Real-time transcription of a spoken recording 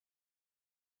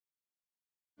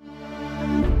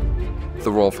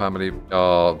The royal family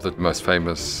are the most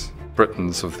famous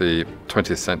Britons of the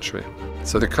 20th century.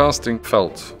 So the casting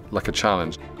felt like a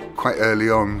challenge. Quite early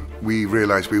on, we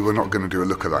realised we were not going to do a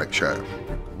look-alike show.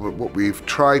 What we've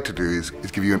tried to do is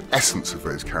give you an essence of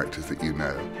those characters that you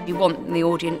know. You want the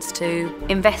audience to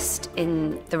invest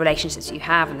in the relationships you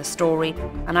have and the story,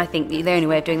 and I think the only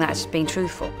way of doing that is just being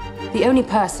truthful. The only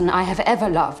person I have ever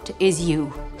loved is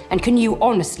you. And can you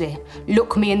honestly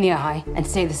look me in the eye and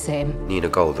say the same? Nina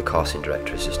Gold, the casting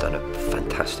director, has just done a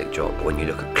fantastic job. When you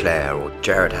look at Claire or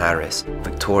Jared Harris,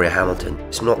 Victoria Hamilton,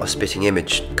 it's not a spitting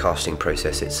image casting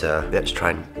process, it's let's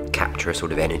try and capture a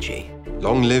sort of energy.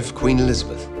 Long live Queen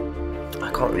Elizabeth.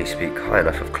 I can't really speak high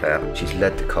enough of Claire. She's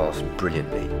led the cast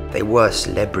brilliantly. They were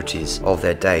celebrities of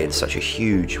their day in such a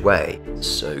huge way.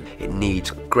 So it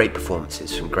needs great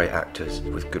performances from great actors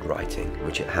with good writing,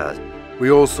 which it has. We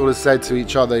all sort of said to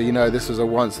each other, you know, this was a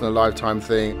once-in-a-lifetime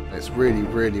thing. It's really,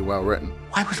 really well written.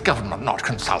 Why was government not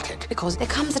consulted? Because there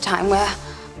comes a time where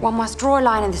one must draw a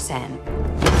line in the sand.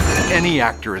 Any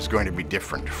actor is going to be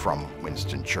different from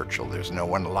Winston Churchill. There's no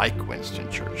one like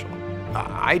Winston Churchill.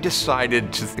 I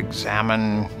decided to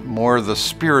examine more the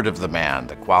spirit of the man,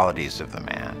 the qualities of the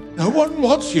man. No one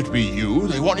wants you to be you.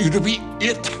 They want you to be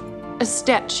it. A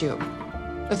statue.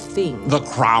 A thing. The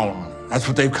crown. That's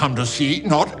what they've come to see,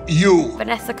 not you.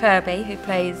 Vanessa Kirby, who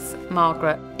plays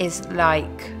Margaret, is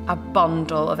like a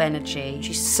bundle of energy.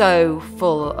 She's so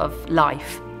full of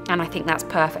life, and I think that's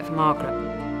perfect for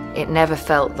Margaret. It never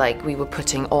felt like we were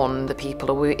putting on the people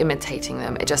or we were imitating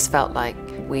them. It just felt like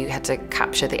we had to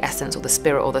capture the essence or the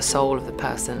spirit or the soul of the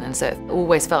person, and so it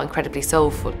always felt incredibly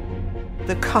soulful.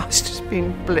 The cast has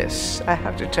been bliss, I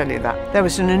have to tell you that. There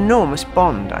was an enormous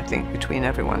bond, I think, between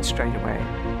everyone straight away.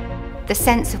 The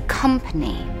sense of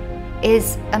company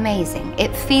is amazing.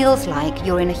 It feels like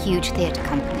you're in a huge theatre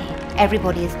company.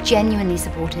 Everybody is genuinely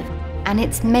supportive, and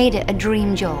it's made it a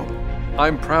dream job.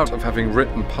 I'm proud of having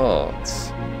written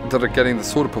parts that are getting the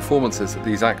sort of performances that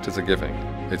these actors are giving.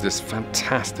 It's this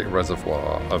fantastic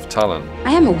reservoir of talent.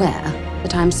 I am aware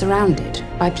that I'm surrounded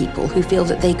by people who feel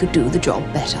that they could do the job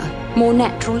better. More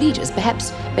natural leaders,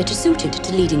 perhaps better suited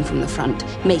to leading from the front,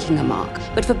 making a mark.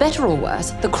 But for better or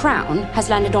worse, the crown has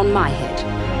landed on my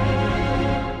head.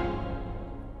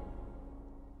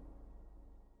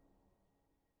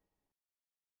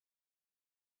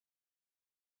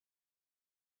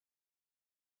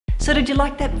 So did you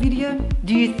like that video?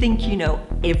 Do you think you know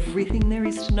everything there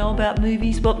is to know about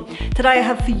movies? Well, today I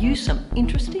have for you some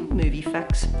interesting movie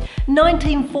facts.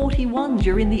 1941's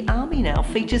You're in the Army Now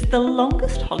features the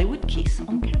longest Hollywood kiss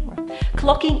on camera,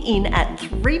 clocking in at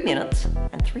 3 minutes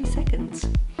and 3 seconds.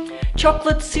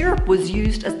 Chocolate syrup was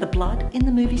used as the blood in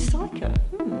the movie Psycho.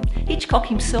 Hitchcock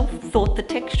himself thought the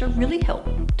texture really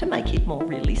helped to make it more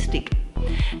realistic.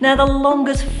 Now, the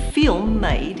longest film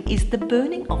made is The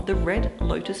Burning of the Red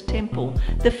Lotus Temple.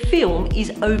 The film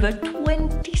is over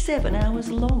 27 hours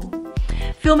long.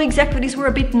 Film executives were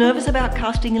a bit nervous about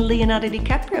casting Leonardo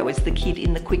DiCaprio as the kid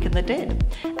in The Quick and the Dead.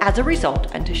 As a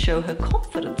result, and to show her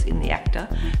confidence in the actor,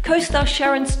 co-star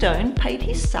Sharon Stone paid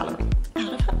his salary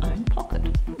out of her own pocket.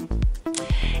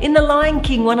 In The Lion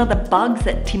King, one of the bugs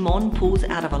that Timon pulls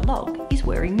out of a log is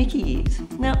wearing Mickey ears.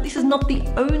 Now, this is not the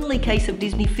only case of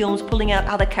Disney films pulling out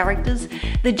other characters.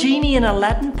 The genie in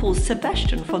Aladdin pulls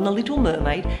Sebastian from The Little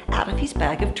Mermaid out of his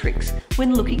bag of tricks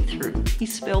when looking through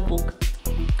his spell book.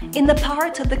 In the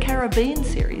Pirates of the Caribbean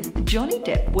series, Johnny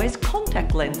Depp wears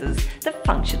contact lenses that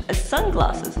function as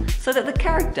sunglasses so that the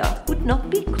character would not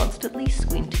be constantly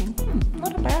squinting.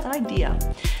 Not a bad idea.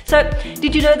 So,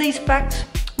 did you know these facts?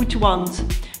 Which ones?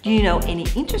 Do you know any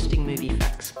interesting movie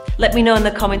facts? Let me know in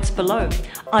the comments below.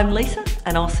 I'm Lisa,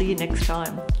 and I'll see you next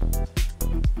time.